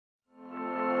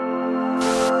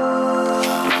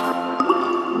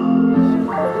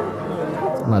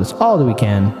and let us all do we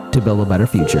can to build a better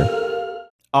future.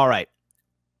 All right.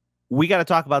 We got to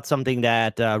talk about something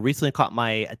that recently caught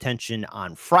my attention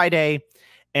on Friday,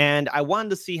 and I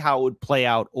wanted to see how it would play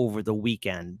out over the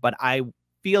weekend, but I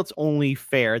feel it's only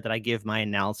fair that I give my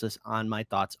analysis on my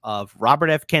thoughts of Robert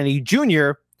F. Kennedy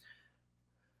Jr.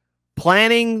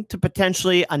 planning to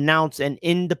potentially announce an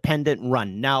independent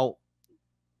run. Now,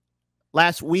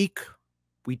 last week,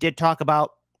 we did talk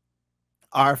about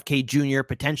RFK Jr.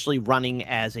 potentially running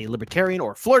as a libertarian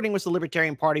or flirting with the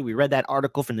Libertarian Party. We read that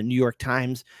article from the New York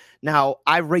Times. Now,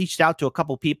 I reached out to a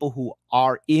couple people who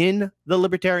are in the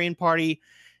Libertarian Party,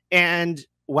 and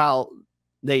while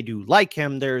they do like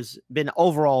him, there's been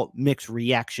overall mixed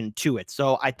reaction to it.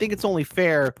 So I think it's only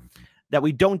fair that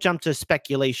we don't jump to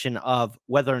speculation of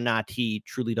whether or not he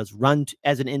truly does run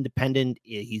as an independent.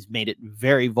 He's made it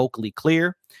very vocally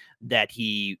clear that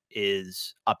he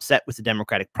is upset with the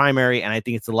Democratic primary, and I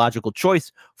think it's a logical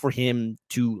choice for him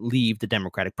to leave the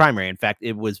Democratic primary. In fact,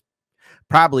 it was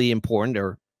probably important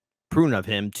or prudent of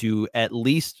him to at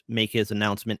least make his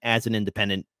announcement as an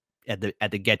independent at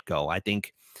the get-go. I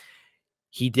think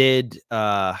he did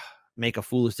make a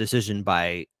foolish decision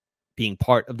by being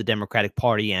part of the Democratic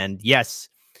Party, and yes,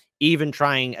 even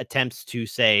trying attempts to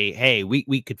say, hey,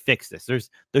 we could fix this.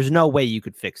 There's no way you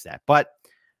could fix that. But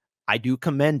I do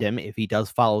commend him if he does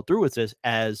follow through with this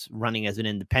as running as an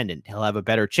independent. He'll have a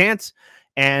better chance.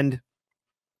 And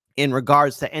in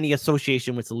regards to any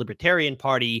association with the Libertarian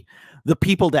Party, the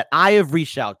people that I have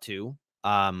reached out to,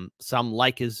 some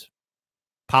like his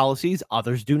policies,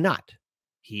 others do not.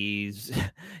 He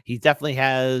definitely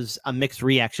has a mixed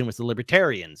reaction with the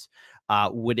Libertarians.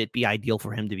 Would it be ideal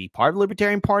for him to be part of the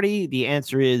Libertarian Party? The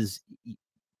answer is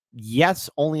yes,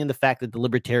 only in the fact that the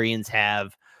Libertarians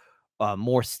have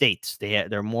more states.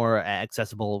 They're more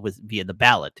accessible via the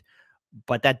ballot.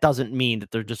 But that doesn't mean that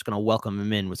they're just going to welcome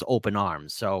him in with open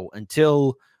arms. So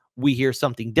until we hear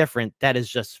something different, that is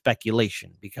just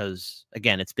speculation because,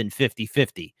 again, it's been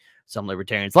 50-50. Some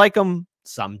Libertarians like him,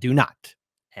 some do not.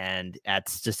 And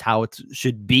that's just how it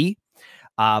should be.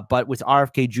 But with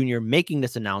RFK Jr. making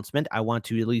this announcement, I want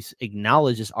to at least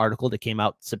acknowledge this article that came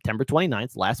out September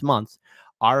 29th, last month.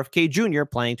 RFK Jr.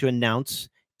 planning to announce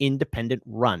independent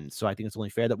run. So I think it's only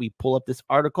fair that we pull up this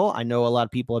article. I know a lot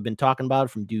of people have been talking about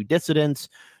it, from Due Dissidents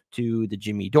to the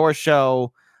Jimmy Dore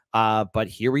Show. But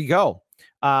here we go.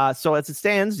 So as it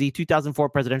stands, the 2004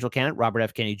 presidential candidate, Robert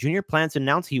F. Kennedy Jr., plans to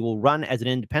announce he will run as an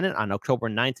independent on October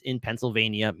 9th in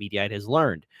Pennsylvania, Mediaite has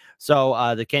learned.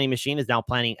 So the Kennedy machine is now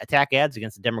planning attack ads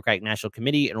against the Democratic National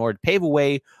Committee in order to pave a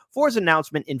way for his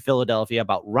announcement in Philadelphia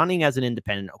about running as an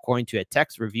independent, according to a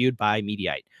text reviewed by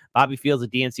Mediaite. Bobby feels the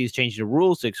DNC is changing the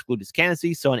rules to exclude his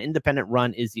candidacy, so an independent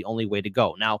run is the only way to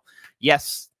go. Now,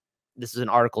 yes, this is an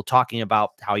article talking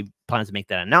about how he plans to make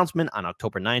that announcement on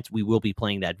October 9th. We will be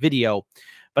playing that video.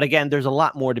 But again, there's a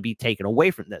lot more to be taken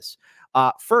away from this.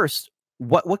 First,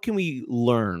 what can we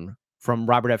learn from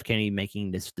Robert F. Kennedy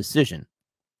making this decision?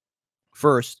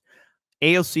 First,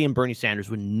 AOC and Bernie Sanders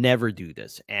would never do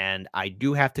this. And I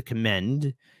do have to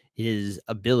commend his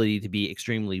ability to be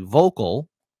extremely vocal,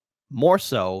 more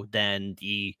so than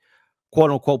the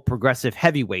quote-unquote progressive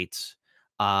heavyweights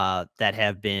that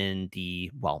have been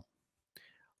the, well,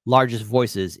 largest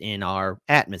voices in our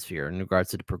atmosphere in regards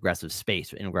to the progressive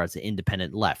space, in regards to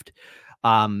independent left.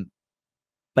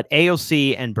 But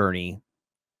AOC and Bernie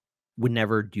would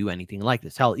never do anything like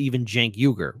this. Hell, even Cenk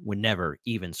Uygur would never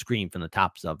even scream from the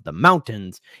tops of the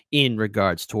mountains in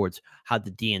regards towards how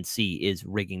the DNC is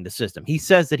rigging the system. He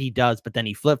says that he does, but then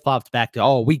he flip-flops back to,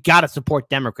 oh, we got to support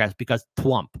Democrats because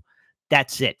Trump.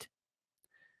 That's it.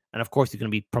 And of course, he's going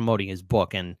to be promoting his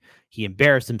book, and he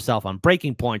embarrassed himself on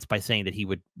Breaking Points by saying that he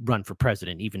would run for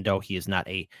president, even though he is not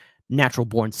a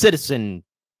natural-born citizen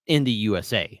in the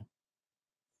USA.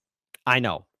 I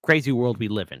know, crazy world we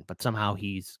live in, but somehow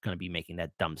he's going to be making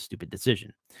that dumb, stupid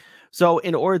decision. So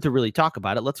in order to really talk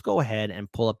about it, let's go ahead and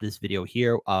pull up this video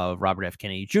here of Robert F.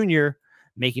 Kennedy Jr.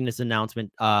 making this announcement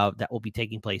that will be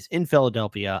taking place in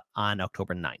Philadelphia on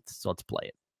October 9th. So let's play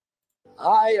it.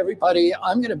 Hi, everybody.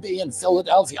 I'm going to be in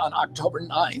Philadelphia on October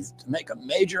 9th to make a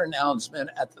major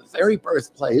announcement at the very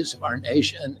birthplace of our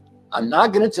nation. I'm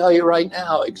not going to tell you right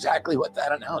now exactly what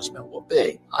that announcement will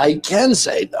be. I can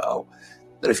say, though,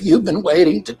 that if you've been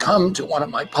waiting to come to one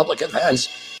of my public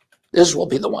events, this will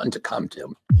be the one to come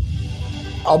to.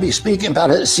 I'll be speaking about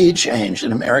a sea change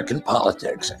in American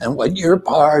politics and what your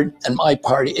part and my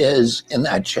part is in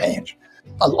that change.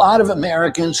 A lot of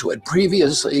Americans who had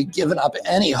previously given up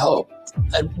any hope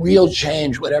that real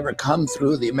change would ever come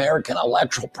through the American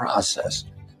electoral process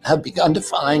have begun to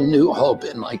find new hope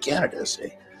in my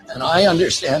candidacy. And I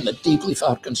understand the deeply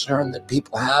felt concern that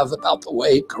people have about the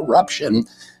way corruption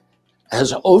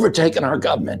has overtaken our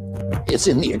government. It's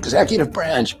in the executive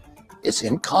branch, it's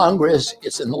in Congress,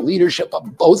 it's in the leadership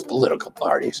of both political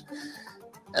parties.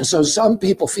 And so some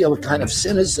people feel a kind of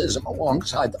cynicism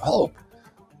alongside the hope,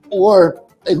 or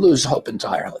they lose hope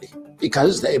entirely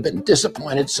because they've been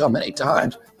disappointed so many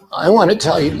times. I want to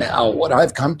tell you now what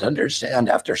I've come to understand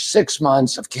after 6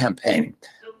 months of campaigning.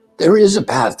 There is a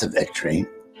path to victory.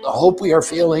 The hope we are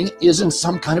feeling isn't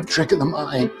some kind of trick of the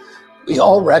mind. We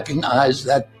all recognize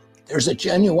that there's a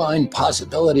genuine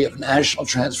possibility of national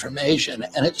transformation,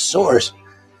 and its source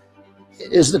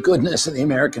is the goodness of the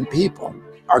American people.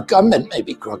 Our government may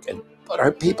be crooked, but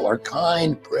our people are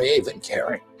kind, brave, and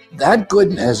caring. That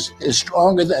goodness is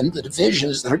stronger than the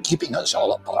divisions that are keeping us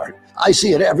all apart. I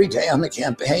see it every day on the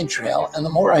campaign trail, and the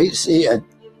more I see it,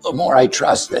 the more I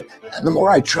trust it. And the more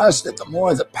I trust it, the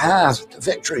more the path to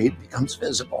victory becomes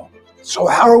visible. So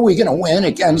how are we going to win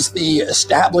against the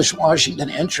established Washington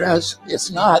interests?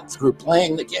 It's not through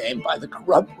playing the game by the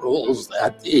corrupt rules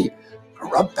that the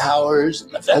corrupt powers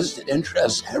and the vested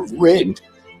interests have rigged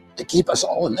to keep us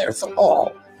all in their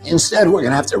thrall. Instead, we're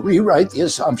going to have to rewrite the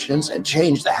assumptions and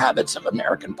change the habits of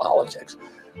American politics.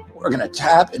 We're going to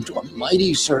tap into a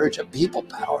mighty surge of people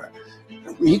power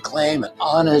to reclaim an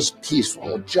honest,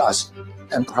 peaceful, just,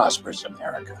 and prosperous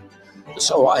America.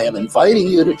 So I am inviting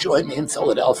you to join me in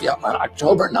Philadelphia on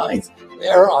October 9th.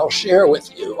 There I'll share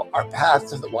with you our path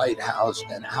to the White House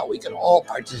and how we can all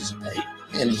participate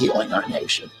in healing our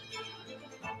nation.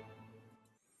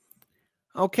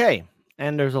 Okay.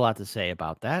 And there's a lot to say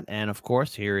about that. And of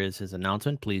course, here is his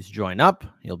announcement. Please join up.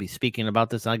 He'll be speaking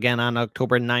about this again on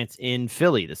October 9th in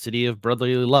Philly, the city of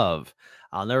brotherly love.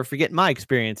 I'll never forget my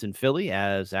experience in Philly,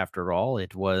 as after all,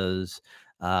 it was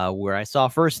where I saw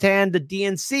firsthand the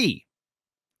DNC.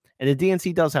 And the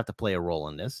DNC does have to play a role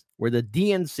in this, where the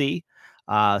DNC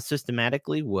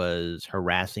systematically was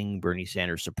harassing Bernie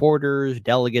Sanders supporters,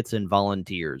 delegates, and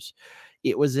volunteers.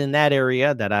 It was in that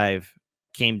area that I've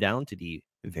came down to the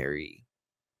very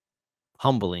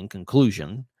humbling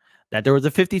conclusion that there was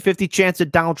a 50-50 chance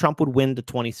that Donald Trump would win the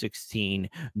 2016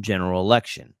 general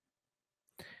election.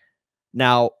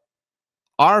 Now,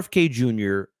 RFK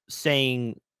Jr.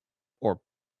 saying or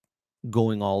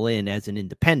going all in as an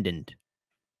independent,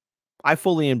 I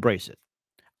fully embrace it.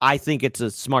 I think it's a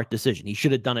smart decision. He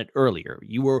should have done it earlier.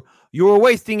 You were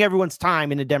wasting everyone's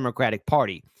time in the Democratic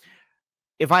Party.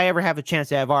 If I ever have a chance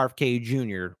to have RFK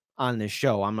Jr. on this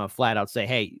show, I'm going to flat out say,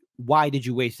 hey, why did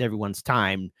you waste everyone's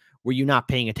time? Were you not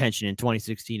paying attention in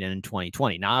 2016 and in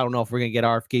 2020? Now, I don't know if we're going to get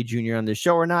RFK Jr. on this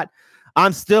show or not.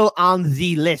 I'm still on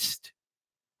the list.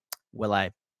 Will I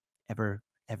ever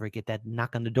get that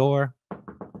knock on the door?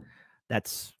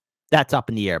 That's up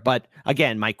in the air. But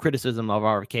again, my criticism of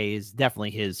RFK is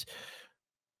definitely his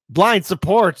blind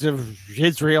support of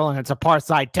Israel and its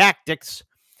apartheid tactics.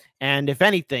 And if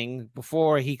anything,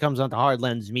 before he comes onto Hard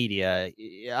Lens Media,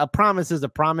 a promise is a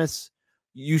promise.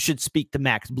 You should speak to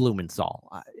Max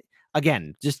Blumenthal.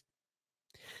 Again, just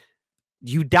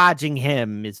you dodging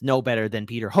him is no better than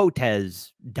Peter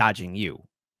Hotez dodging you.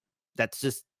 That's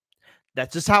just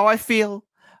how I feel.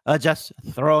 Just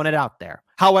throwing it out there.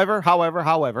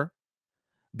 However,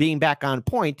 being back on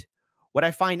point, what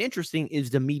I find interesting is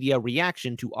the media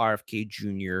reaction to RFK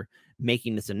Jr.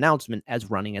 making this announcement as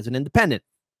running as an independent.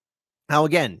 Now,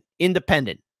 again,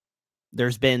 independent.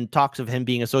 There's been talks of him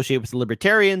being associated with the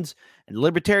Libertarians, and the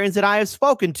Libertarians that I have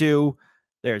spoken to,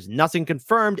 there's nothing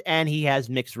confirmed, and he has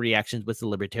mixed reactions with the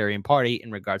Libertarian Party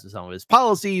in regards to some of his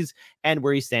policies and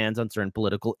where he stands on certain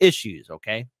political issues,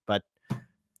 okay? But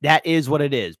that is what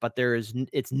it is. But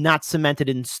it's not cemented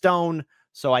in stone,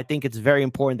 so I think it's very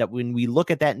important that when we look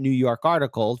at that New York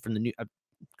article from the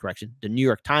New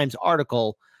York Times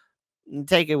article,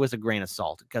 take it with a grain of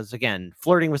salt, because again,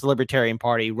 flirting with the Libertarian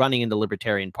Party, running in the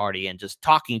Libertarian Party, and just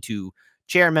talking to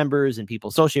chair members and people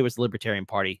associated with the Libertarian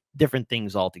Party, different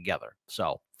things altogether.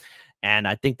 So, and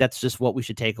I think that's just what we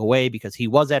should take away, because he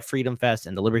was at Freedom Fest,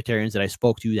 and the Libertarians that I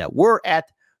spoke to that were at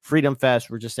Freedom Fest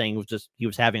were just saying he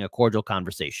was having a cordial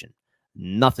conversation,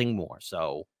 nothing more.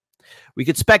 So we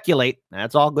could speculate, and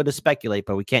that's all good to speculate,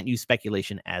 but we can't use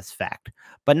speculation as fact.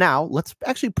 But now let's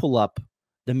actually pull up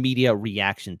the media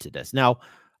reaction to this. Now,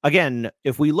 again,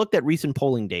 if we looked at recent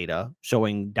polling data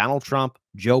showing Donald Trump,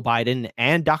 Joe Biden,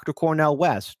 and Dr. Cornel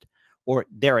West, or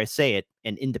dare I say it,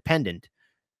 an independent,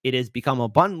 it has become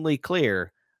abundantly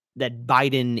clear that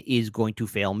Biden is going to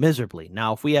fail miserably.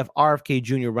 Now, if we have RFK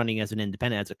Jr. running as an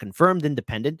independent, as a confirmed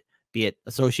independent, be it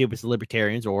associated with the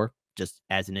Libertarians or just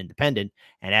as an independent,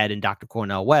 and add in Dr.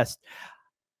 Cornel West,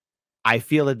 I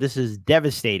feel that this is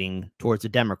devastating towards the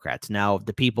Democrats. Now,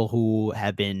 the people who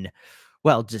have been,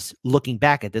 well, just looking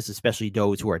back at this, especially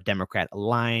those who are Democrat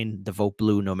aligned, the vote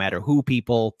blue, no matter who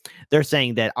people, they're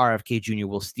saying that RFK Jr.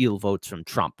 will steal votes from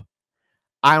Trump.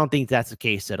 I don't think that's the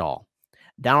case at all.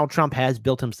 Donald Trump has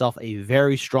built himself a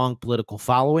very strong political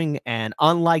following, and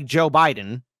unlike Joe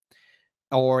Biden,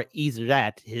 or either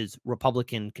that, his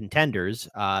Republican contenders,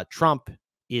 Trump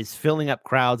is filling up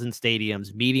crowds in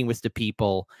stadiums, meeting with the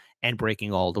people, and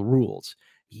breaking all the rules.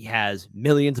 He has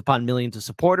millions upon millions of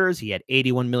supporters. He had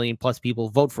 81 million plus people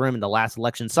vote for him in the last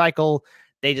election cycle.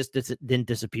 They just didn't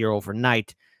disappear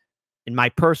overnight. In my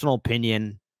personal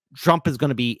opinion, Trump is going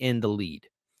to be in the lead.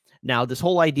 Now, this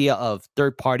whole idea of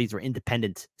third parties or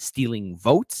independents stealing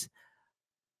votes,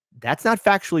 that's not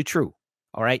factually true.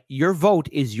 All right. Your vote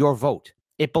is your vote.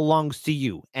 It belongs to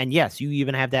you. And yes, you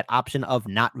even have that option of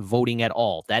not voting at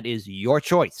all. That is your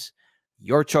choice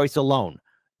alone.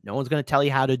 No one's going to tell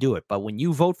you how to do it. But when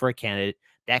you vote for a candidate,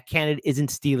 that candidate isn't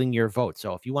stealing your vote.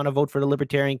 So if you want to vote for the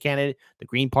Libertarian candidate, the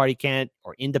Green Party candidate,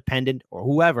 or independent, or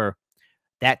whoever,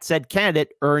 that said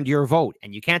candidate earned your vote.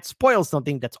 And you can't spoil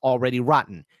something that's already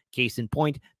rotten. Case in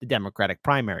point, the Democratic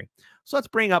primary. So let's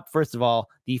bring up, first of all,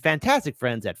 the fantastic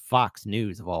friends at Fox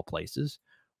News, of all places,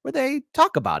 where they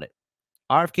talk about it.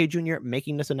 RFK Jr.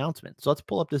 making this announcement. So let's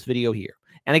pull up this video here.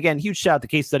 And again, huge shout out to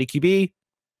Case Study QB.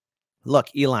 Look,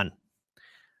 Elon,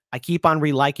 I keep on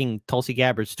reliking Tulsi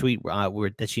Gabbard's tweet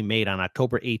that she made on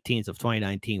October 18th of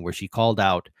 2019, where she called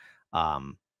out,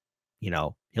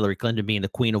 Hillary Clinton being the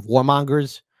queen of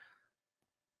warmongers.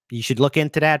 You should look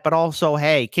into that. But also,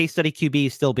 hey, Case Study QB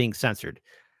is still being censored.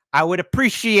 I would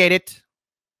appreciate it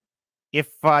if,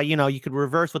 you could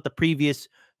reverse what the previous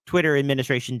Twitter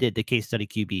administration did to Case Study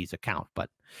QB's account. But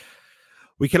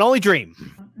we can only dream.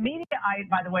 Media,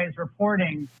 by the way, is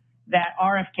reporting that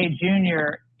RFK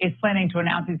Jr. is planning to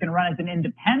announce he's going to run as an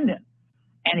independent.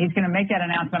 And he's going to make that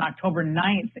announcement October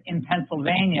 9th in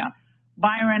Pennsylvania.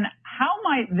 Byron, how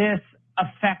might this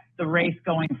affect the race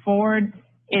going forward?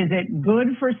 Is it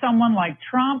good for someone like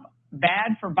Trump,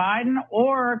 bad for Biden,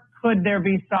 or could there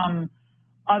be some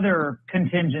other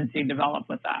contingency developed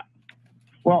with that?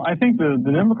 Well, I think the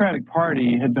Democratic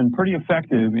Party had been pretty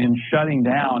effective in shutting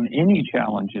down any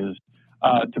challenges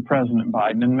to President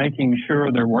Biden and making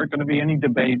sure there weren't going to be any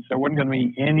debates, there wasn't going to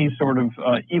be any sort of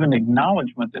even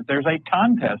acknowledgement that there's a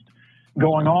contest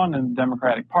going on in the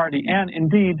Democratic Party. And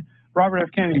indeed, Robert F.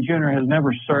 Kennedy Jr. has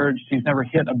never surged. He's never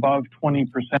hit above 20%.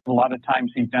 A lot of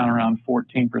times he's down around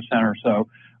 14% or so.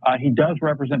 He does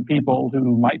represent people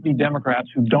who might be Democrats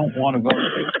who don't want to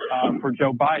vote for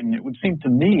Joe Biden. It would seem to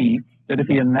me that if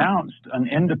he announced an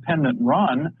independent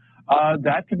run,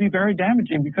 that could be very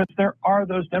damaging because there are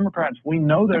those Democrats. We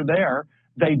know they're there.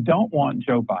 They don't want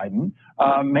Joe Biden.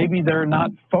 Maybe they're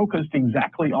not focused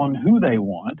exactly on who they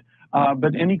want,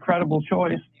 but any credible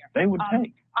choice they would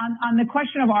take. On the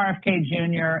question of RFK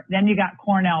Jr., then you got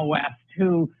Cornel West,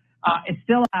 who is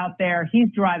still out there. He's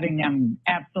driving them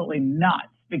absolutely nuts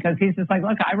because he's just like,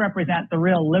 look, I represent the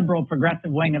real liberal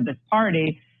progressive wing of this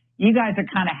party. You guys are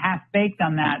kind of half-baked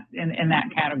on that in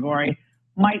that category.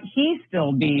 Might he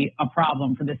still be a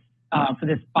problem for this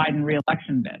Biden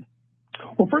reelection bid?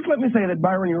 Well, first, let me say that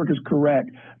Byron York is correct.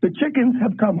 The chickens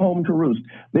have come home to roost.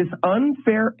 This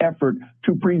unfair effort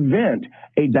to prevent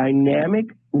a dynamic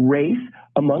race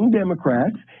among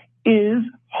Democrats is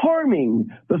harming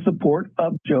the support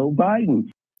of Joe Biden.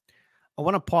 I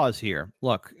want to pause here.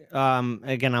 Look,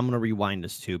 again, I'm going to rewind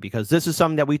this too, because this is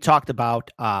something that we talked about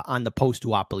on the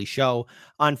post-duopoly show.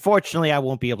 Unfortunately, I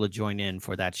won't be able to join in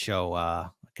for that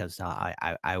show because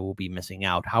I will be missing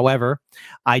out. However,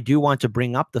 I do want to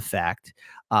bring up the fact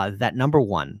that, number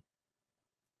one,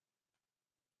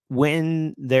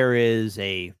 when there is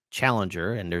a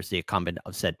challenger and there's the incumbent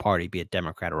of said party, be it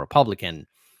Democrat or Republican,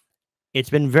 it's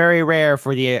been very rare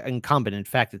for the incumbent. In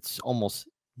fact, it's almost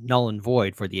null and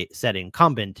void for the said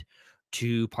incumbent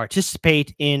to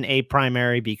participate in a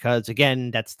primary because,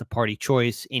 again, that's the party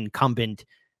choice. Incumbent,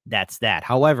 that's that.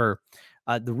 However,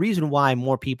 the reason why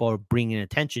more people are bringing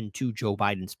attention to Joe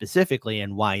Biden specifically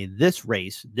and why this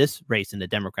race in the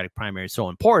Democratic primary is so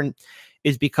important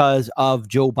is because of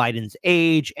Joe Biden's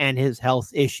age and his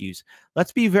health issues.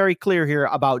 Let's be very clear here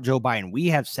about Joe Biden. We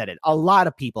have said it. A lot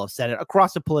of people have said it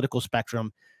across the political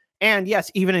spectrum. And yes,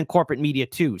 even in corporate media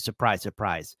too. Surprise,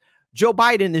 surprise. Joe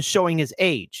Biden is showing his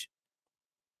age.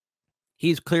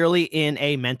 He's clearly in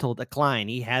a mental decline.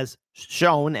 He has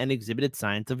shown and exhibited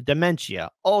signs of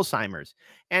dementia, Alzheimer's.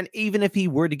 And even if he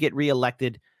were to get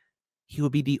reelected, he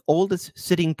would be the oldest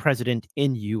sitting president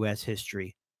in U.S.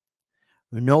 history.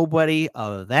 Nobody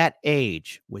of that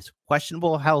age with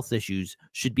questionable health issues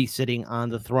should be sitting on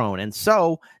the throne. And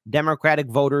so Democratic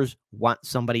voters want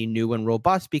somebody new and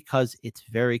robust, because it's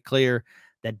very clear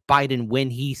that Biden, when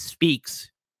he speaks,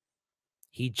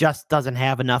 he just doesn't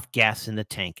have enough gas in the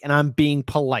tank. And I'm being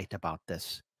polite about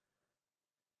this.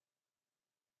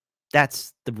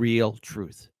 That's the real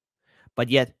truth. But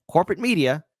yet corporate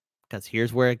media, because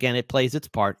here's where, again, it plays its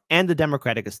part, and the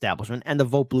Democratic establishment and the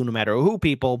vote blue no matter who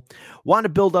people want to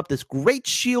build up this great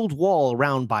shield wall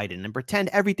around Biden and pretend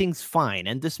everything's fine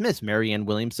and dismiss Marianne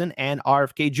Williamson and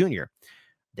RFK Jr.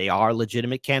 They are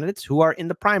legitimate candidates who are in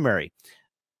the primary.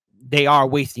 They are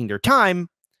wasting their time,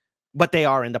 but they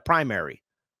are in the primary.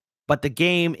 But the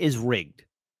game is rigged.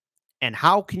 And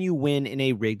how can you win in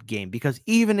a rigged game? Because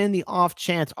even in the off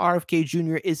chance RFK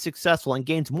Jr. is successful and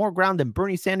gains more ground than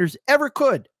Bernie Sanders ever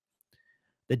could,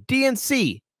 the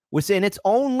DNC was in its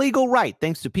own legal right,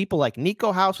 thanks to people like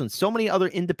Nico House and so many other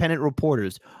independent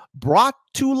reporters, brought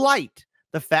to light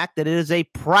the fact that it is a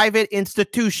private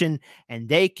institution and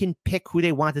they can pick who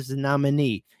they want as the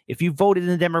nominee. If you voted in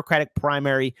the Democratic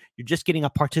primary, you're just getting a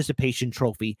participation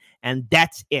trophy, and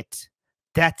that's it.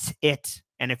 That's it.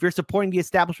 And if you're supporting the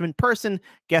establishment person,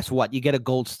 guess what? You get a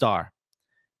gold star.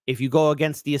 If you go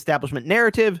against the establishment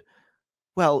narrative,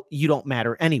 well, you don't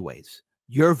matter anyways.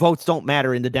 Your votes don't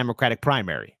matter in the Democratic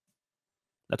primary.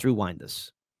 Let's rewind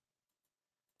this.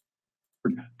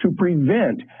 To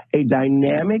prevent a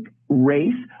dynamic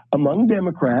race among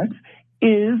Democrats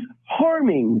is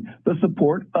harming the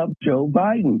support of Joe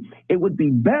Biden. It would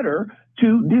be better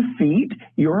to defeat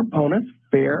your opponents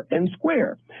fair and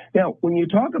square. Now, when you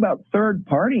talk about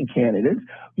third-party candidates,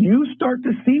 you start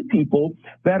to see people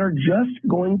that are just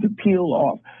going to peel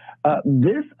off.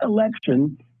 This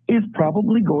election is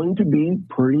probably going to be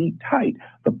pretty tight.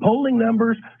 The polling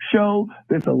numbers show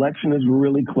this election is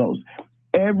really close.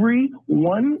 Every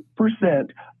 1%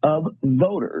 of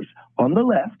voters on the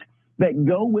left that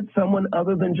go with someone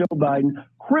other than Joe Biden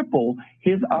cripple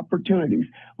his opportunities.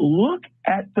 Look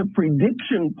at the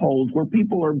prediction polls where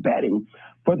people are betting.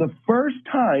 For the first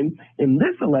time in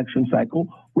this election cycle,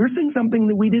 we're seeing something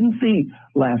that we didn't see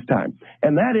last time.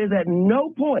 And that is, at no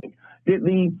point did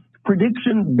the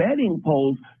prediction betting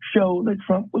polls show that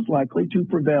Trump was likely to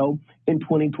prevail in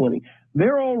 2020.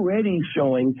 They're already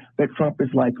showing that Trump is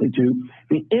likely to.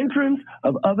 The entrance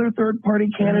of other third-party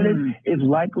candidates is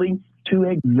likely to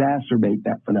exacerbate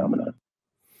that phenomenon.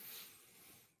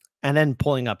 And then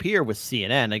pulling up here with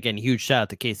CNN, again, huge shout out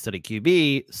to Case Study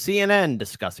QB, CNN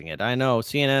discussing it. I know,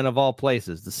 CNN of all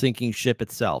places, the sinking ship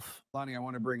itself. Lonnie, I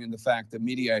want to bring in the fact that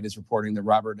Mediaite is reporting that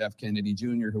Robert F. Kennedy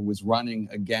Jr., who was running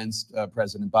against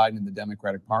President Biden in the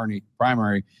Democratic Party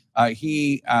primary,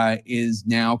 he is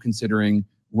now considering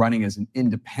running as an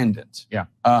independent. Yeah.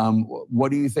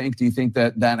 What do you think? Do you think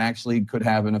that that actually could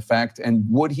have an effect? And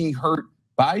would he hurt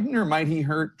Biden or might he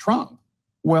hurt Trump?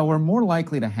 Well, we're more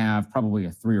likely to have probably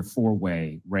a 3 or 4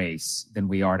 way race than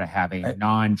we are to have a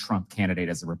non-Trump candidate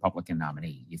as a Republican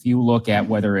nominee. If you look at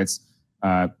whether it's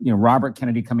Robert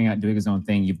Kennedy coming out and doing his own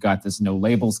thing, you've got this no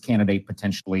labels candidate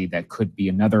potentially that could be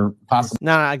another possible.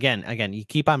 No, again, you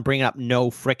keep on bringing up no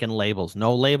frickin' labels.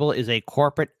 No Label is a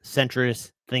corporate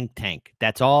centrist think tank.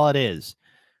 That's all it is.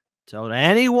 So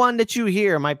anyone that you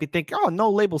hear might be thinking, oh, No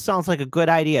Label sounds like a good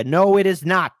idea. No, it is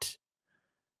not.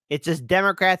 It's just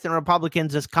Democrats and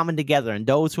Republicans just coming together, and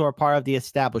those who are part of the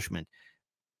establishment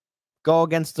go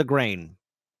against the grain.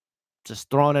 Just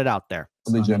throwing it out there.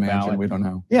 We don't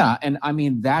know. Yeah, and I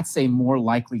mean, that's a more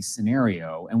likely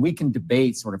scenario, and we can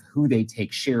debate sort of who they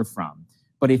take share from.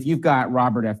 But if you've got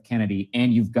Robert F. Kennedy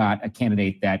and you've got a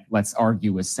candidate that, let's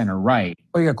argue, is center-right.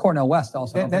 Well, you got Cornel West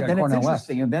also. Then it's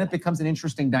interesting, and then it becomes an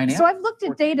interesting dynamic. So I've looked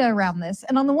at data around this,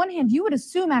 and on the one hand, you would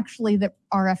assume actually that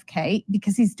RFK,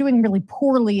 because he's doing really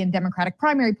poorly in Democratic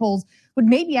primary polls, would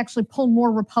maybe actually pull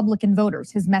more Republican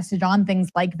voters. His message on things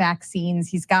like vaccines,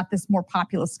 he's got this more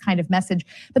populist kind of message.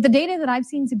 But the data that I've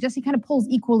seen suggests he kind of pulls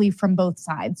equally from both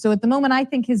sides. So at the moment, I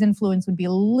think his influence would be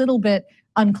a little bit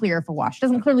unclear if a wash.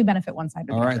 Doesn't clearly benefit one side or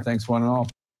the other. All right, thanks one and all.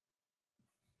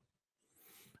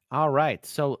 All right.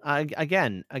 So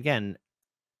again,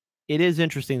 it is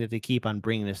interesting that they keep on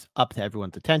bringing this up to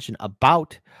everyone's attention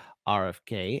about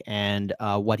RFK and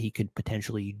what he could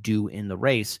potentially do in the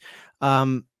race.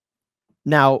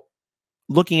 Now,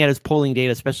 looking at his polling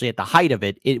data, especially at the height of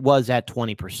it, it was at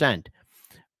 20%.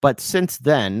 But since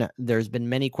then, there's been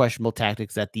many questionable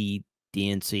tactics that the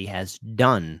DNC has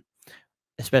done,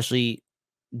 especially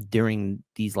during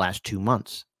these last 2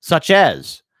 months, such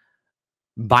as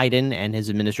Biden and his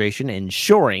administration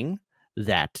ensuring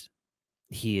that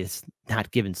he is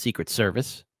not given Secret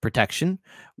Service protection,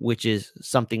 which is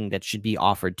something that should be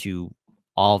offered to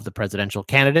all of the presidential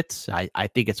candidates. I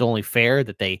think it's only fair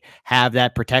that they have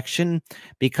that protection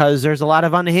because there's a lot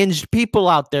of unhinged people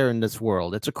out there in this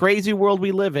world. It's a crazy world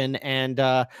we live in. And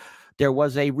there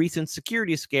was a recent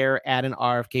security scare at an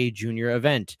RFK Jr.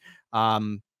 event.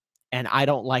 And I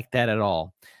don't like that at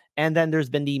all. And then there's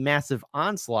been the massive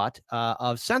onslaught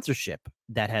of censorship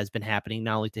that has been happening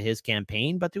not only to his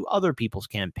campaign, but to other people's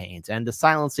campaigns, and the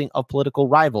silencing of political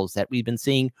rivals that we've been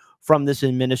seeing from this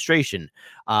administration.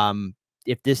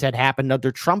 If this had happened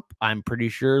under Trump, I'm pretty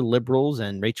sure liberals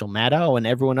and Rachel Maddow and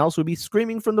everyone else would be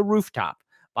screaming from the rooftop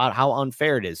about how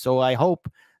unfair it is. So I hope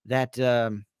that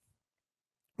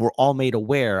we're all made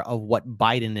aware of what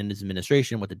Biden and his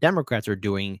administration, what the Democrats are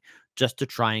doing just to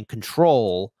try and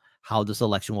control how this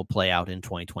election will play out in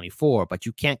 2024. But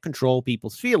you can't control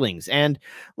people's feelings. And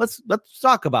let's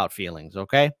talk about feelings,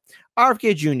 okay?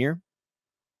 RFK Jr.,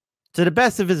 to the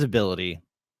best of his ability,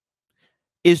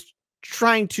 is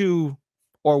trying to,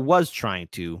 or was trying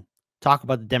to, talk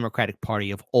about the Democratic Party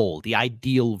of old, the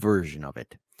ideal version of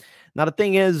it. Now, the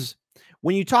thing is,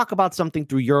 when you talk about something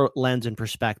through your lens and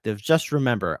perspective, just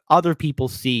remember, other people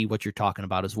see what you're talking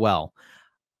about as well.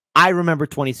 I remember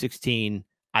 2016.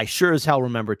 I sure as hell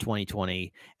remember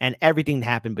 2020 and everything that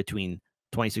happened between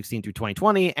 2016 through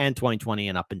 2020 and 2020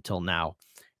 and up until now.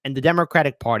 And the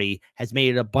Democratic Party has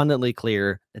made it abundantly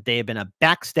clear that they have been a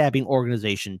backstabbing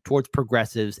organization towards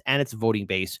progressives and its voting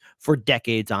base for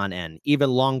decades on end, even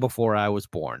long before I was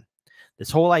born. This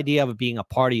whole idea of it being a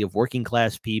party of working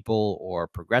class people or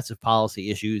progressive policy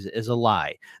issues is a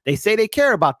lie. They say they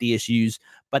care about the issues,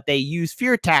 but they use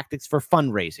fear tactics for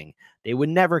fundraising. They would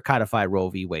never codify Roe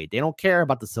v. Wade. They don't care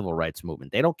about the civil rights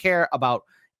movement. They don't care about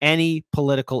any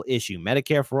political issue,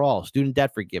 Medicare for all, student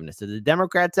debt forgiveness. If the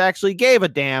Democrats actually gave a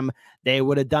damn, they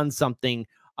would have done something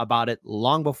about it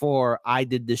long before I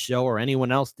did this show or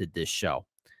anyone else did this show.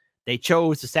 They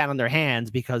chose to stand on their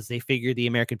hands because they figured the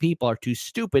American people are too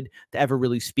stupid to ever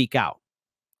really speak out.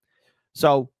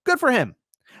 So good for him.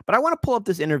 But I want to pull up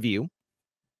this interview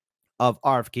of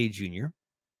RFK Jr.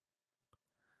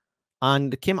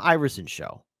 on the Kim Iverson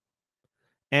show.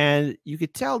 And you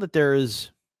could tell that there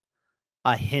is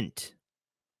a hint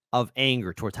of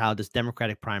anger towards how this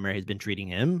Democratic primary has been treating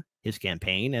him, his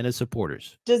campaign, and his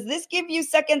supporters. Does this give you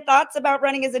second thoughts about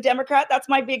running as a Democrat? That's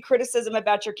my big criticism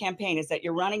about your campaign, is that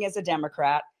you're running as a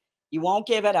Democrat. You won't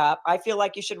give it up. I feel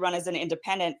like you should run as an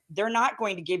independent. They're not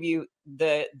going to give you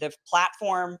the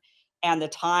platform and the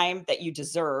time that you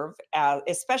deserve,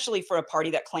 especially for a party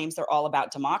that claims they're all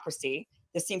about democracy.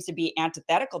 This seems to be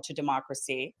antithetical to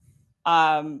democracy.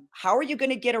 How are you going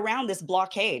to get around this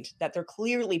blockade that they're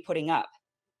clearly putting up?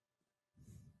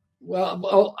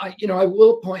 Well, I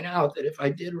will point out that if I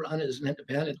did run as an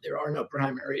independent, there are no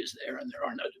primaries there, and there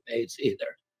are no debates either.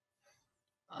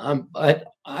 But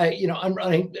I'm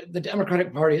running. The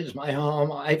Democratic Party is my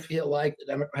home. I feel like the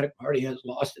Democratic Party has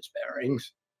lost its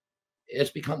bearings.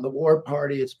 It's become the war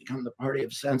party. It's become the party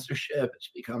of censorship. It's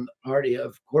become the party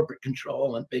of corporate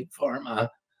control and big pharma.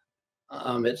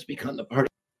 It's become the party.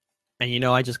 And,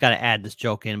 I just got to add this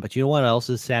joke in, but you know what else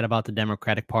is sad about the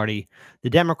Democratic Party?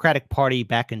 The Democratic Party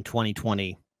back in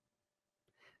 2020.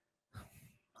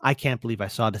 I can't believe I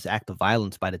saw this act of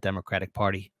violence by the Democratic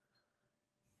Party.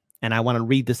 And I want to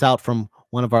read this out from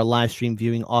one of our live stream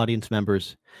viewing audience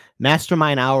members.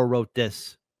 Mastermind Hour wrote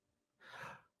this.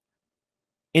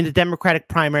 In the Democratic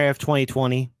primary of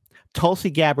 2020, Tulsi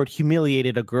Gabbard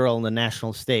humiliated a girl on the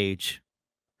national stage.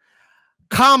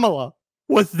 Kamala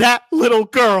was that little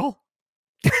girl.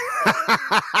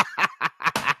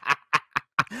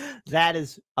 That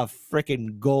is a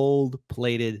freaking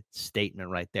gold-plated statement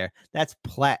right there. That's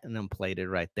platinum-plated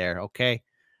right there, okay?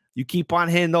 You keep on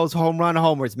hitting those home run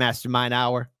homers, Mastermind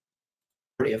Hour.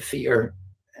 Of fear,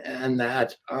 and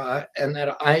that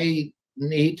I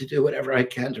need to do whatever I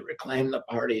can to reclaim the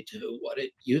party to what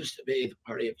it used to be, the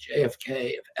party of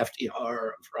JFK, of FDR,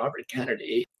 of Robert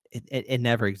Kennedy. It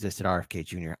never existed, RFK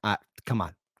Jr. Come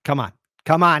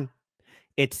on.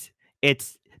 It's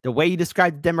the way you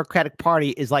describe the Democratic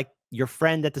Party is like your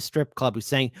friend at the strip club who's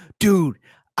saying, dude,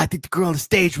 I think the girl on the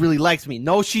stage really likes me.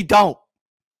 No, she don't.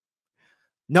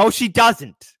 No, she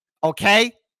doesn't.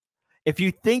 Okay? If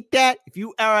you think that, if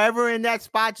you are ever in that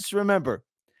spot, just remember,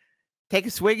 take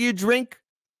a swig of your drink,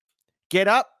 get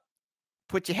up,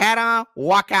 put your hat on,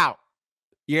 walk out.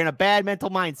 You're in a bad mental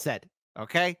mindset.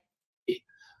 Okay?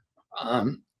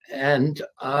 And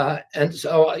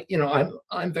so,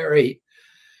 I'm very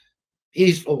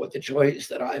peaceful with the choice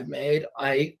that I've made.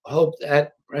 I hope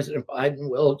that President Biden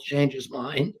will change his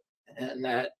mind and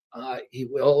that He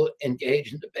will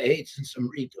engage in debates and some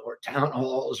or town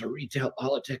halls or retail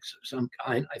politics of some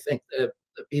kind. I think the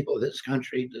people of this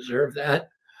country deserve that.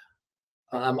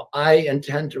 I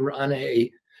intend to run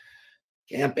a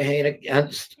campaign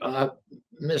against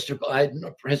Mr. Biden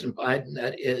or President Biden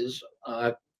that is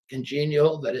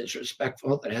congenial, that is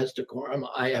respectful, that has decorum.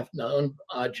 I have known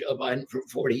Joe Biden for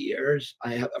 40 years.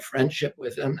 I have a friendship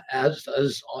with him, as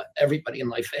does everybody in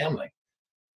my family.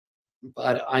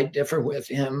 But I differ with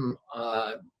him,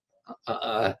 I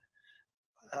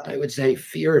would say,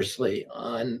 fiercely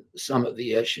on some of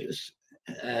the issues.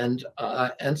 And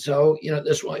so,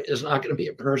 this one is not going to be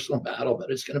a personal battle,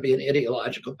 but it's going to be an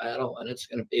ideological battle, and it's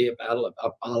going to be a battle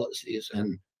about policies.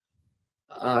 And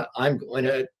I'm going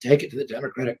to take it to the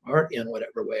Democratic Party in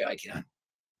whatever way I can.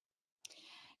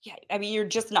 Yeah, I mean, you're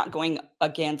just not going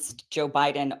against Joe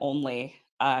Biden only.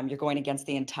 You're going against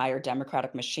the entire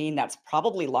Democratic machine that's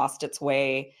probably lost its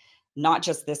way, not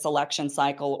just this election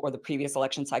cycle or the previous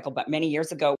election cycle, but many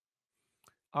years ago.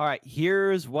 All right,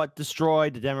 here's what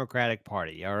destroyed the Democratic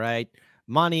Party, all right?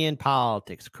 Money in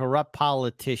politics, corrupt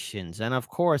politicians, and of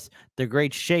course, the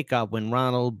great shakeup when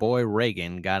Ronald Boy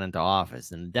Reagan got into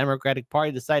office. And the Democratic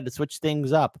Party decided to switch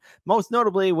things up, most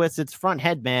notably with its front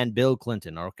head man, Bill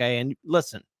Clinton, okay? And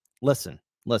listen,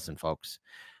 folks.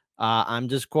 I'm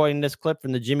just quoting this clip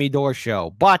from the Jimmy Dore show.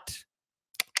 But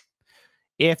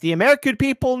if the American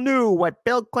people knew what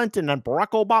Bill Clinton and Barack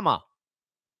Obama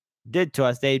did to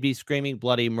us, they'd be screaming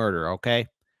bloody murder, okay?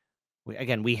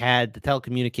 We had the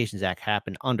Telecommunications Act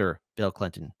happen under Bill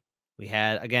Clinton. We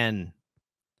had, again,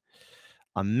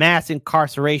 a mass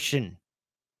incarceration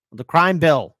of the crime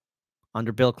bill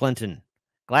under Bill Clinton.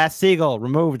 Glass-Steagall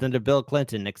removed under Bill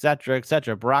Clinton, et cetera, et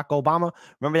cetera. Barack Obama,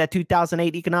 remember that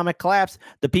 2008 economic collapse?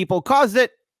 The people caused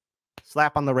it.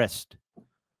 Slap on the wrist.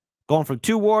 Going from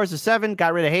 2 wars to 7,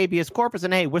 got rid of habeas corpus,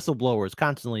 and hey, whistleblowers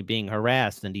constantly being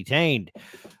harassed and detained.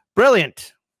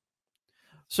 Brilliant.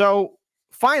 So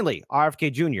finally,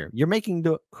 RFK Jr., you're making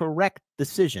the correct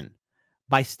decision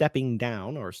by stepping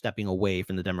down or stepping away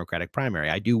from the Democratic primary.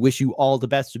 I do wish you all the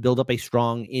best to build up a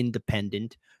strong,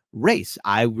 independent race.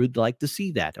 I would like to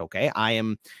see that, okay? I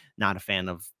am not a fan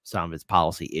of some of his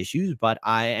policy issues, but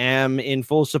I am in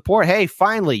full support. Hey,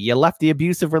 finally, you left the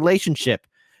abusive relationship.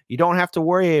 You don't have to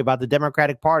worry about the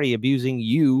Democratic Party abusing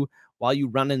you while you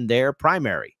run in their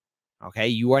primary. Okay,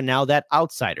 you are now that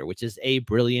outsider, which is a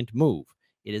brilliant move.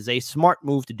 It is a smart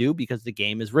move to do because the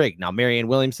game is rigged. Now, Marianne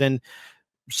Williamson,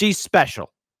 she's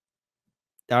special.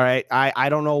 All right, I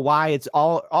don't know why. It's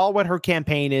all what her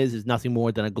campaign is nothing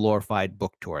more than a glorified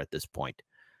book tour at this point.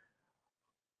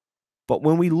 But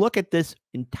when we look at this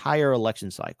entire election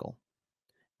cycle,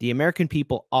 the American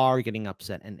people are getting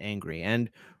upset and angry. And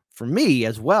for me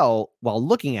as well, while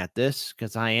looking at this,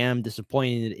 because I am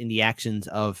disappointed in the actions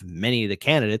of many of the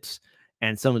candidates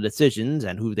and some of the decisions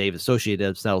and who they've associated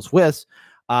themselves with,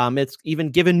 it's even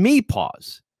given me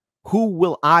pause. Who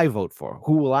will I vote for?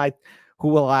 Who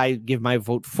will I give my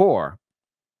vote for?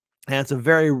 And it's a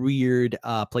very weird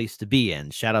place to be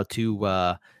in. Shout out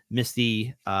to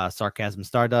Misty Sarcasm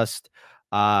Stardust.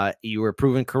 You were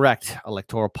proven correct.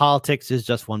 Electoral politics is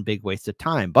just one big waste of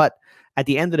time. But at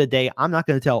the end of the day, I'm not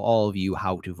going to tell all of you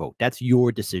how to vote. That's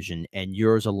your decision and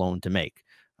yours alone to make.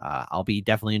 I'll be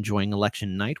definitely enjoying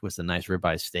election night with a nice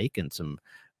ribeye steak and some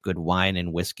good wine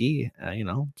and whiskey.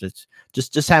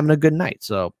 Just having a good night.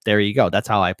 So there you go. That's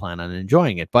how I plan on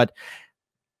enjoying it. But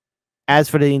as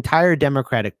for the entire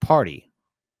Democratic Party,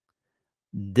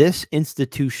 this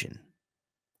institution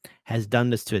has done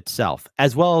this to itself,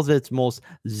 as well as its most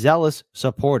zealous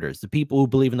supporters, the people who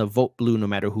believe in the vote blue no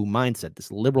matter who mindset,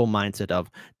 this liberal mindset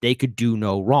of they could do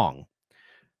no wrong.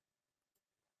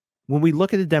 When we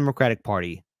look at the Democratic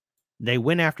Party, they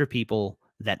went after people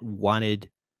that wanted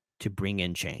to bring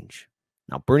in change.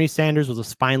 Now, Bernie Sanders was a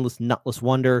spineless, nutless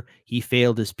wonder. He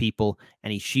failed his people,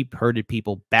 and he sheep-herded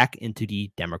people back into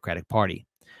the Democratic Party.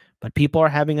 But people are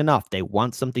having enough. They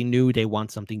want something new. They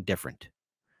want something different.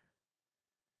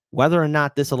 Whether or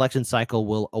not this election cycle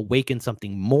will awaken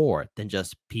something more than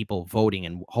just people voting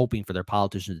and hoping for their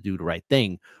politicians to do the right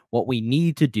thing, what we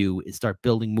need to do is start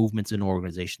building movements and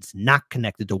organizations not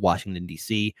connected to Washington,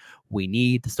 D.C. We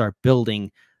need to start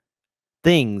building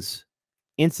things,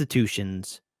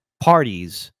 institutions,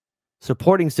 parties,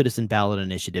 supporting citizen ballot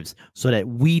initiatives so that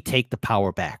we take the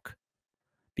power back.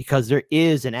 Because there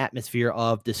is an atmosphere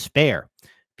of despair.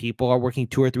 People are working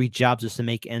 2 or 3 jobs just to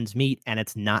make ends meet, and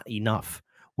it's not enough.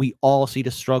 We all see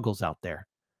the struggles out there.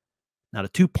 Now, the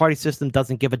 2-party system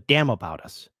doesn't give a damn about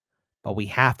us, but we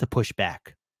have to push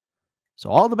back. So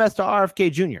all the best to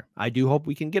RFK Jr. I do hope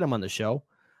we can get him on the show.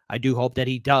 I do hope that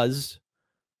he does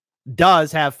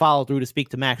does have follow through to speak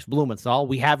to Max Blumenthal.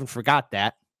 We haven't forgot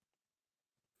that.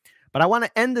 But I want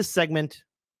to end this segment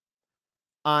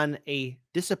on a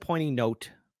disappointing note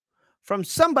from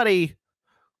somebody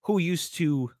who used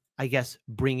to, I guess,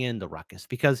 bring in the ruckus,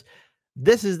 because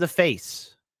this is the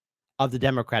face of the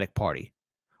Democratic Party,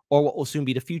 or what will soon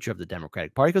be the future of the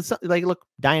Democratic Party. Because, like, look,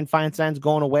 Dianne Feinstein's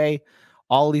going away.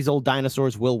 All these old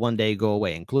dinosaurs will one day go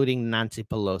away, including Nancy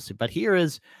Pelosi. But here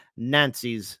is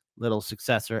Nancy's little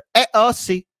successor,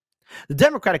 AOC. The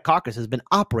Democratic caucus has been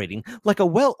operating like a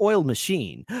well-oiled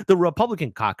machine. The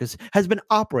Republican caucus has been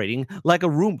operating like a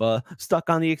Roomba stuck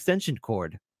on the extension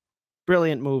cord.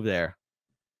 Brilliant move there.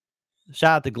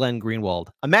 Shout out to Glenn Greenwald.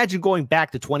 Imagine going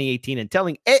back to 2018 and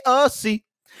telling AOC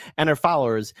and her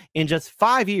followers in just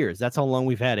 5 years, that's how long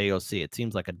we've had AOC. It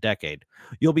seems like a decade.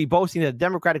 You'll be boasting that the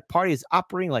Democratic Party is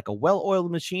operating like a well-oiled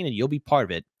machine and you'll be part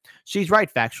of it. She's right,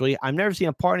 factually. I've never seen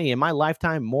a party in my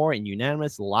lifetime more in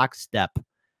unanimous lockstep.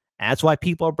 And that's why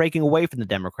people are breaking away from the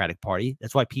Democratic Party.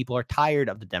 That's why people are tired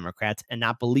of the Democrats and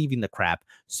not believing the crap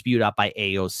spewed out by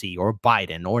AOC or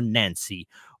Biden or Nancy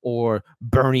or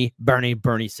Bernie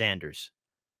Sanders.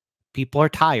 People are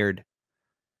tired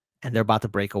and they're about to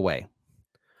break away.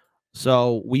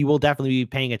 So we will definitely be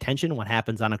paying attention what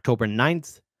happens on October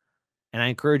 9th. And I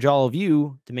encourage all of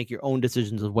you to make your own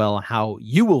decisions as well on how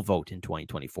you will vote in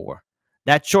 2024.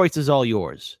 That choice is all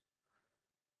yours.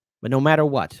 But no matter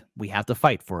what, we have to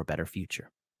fight for a better future.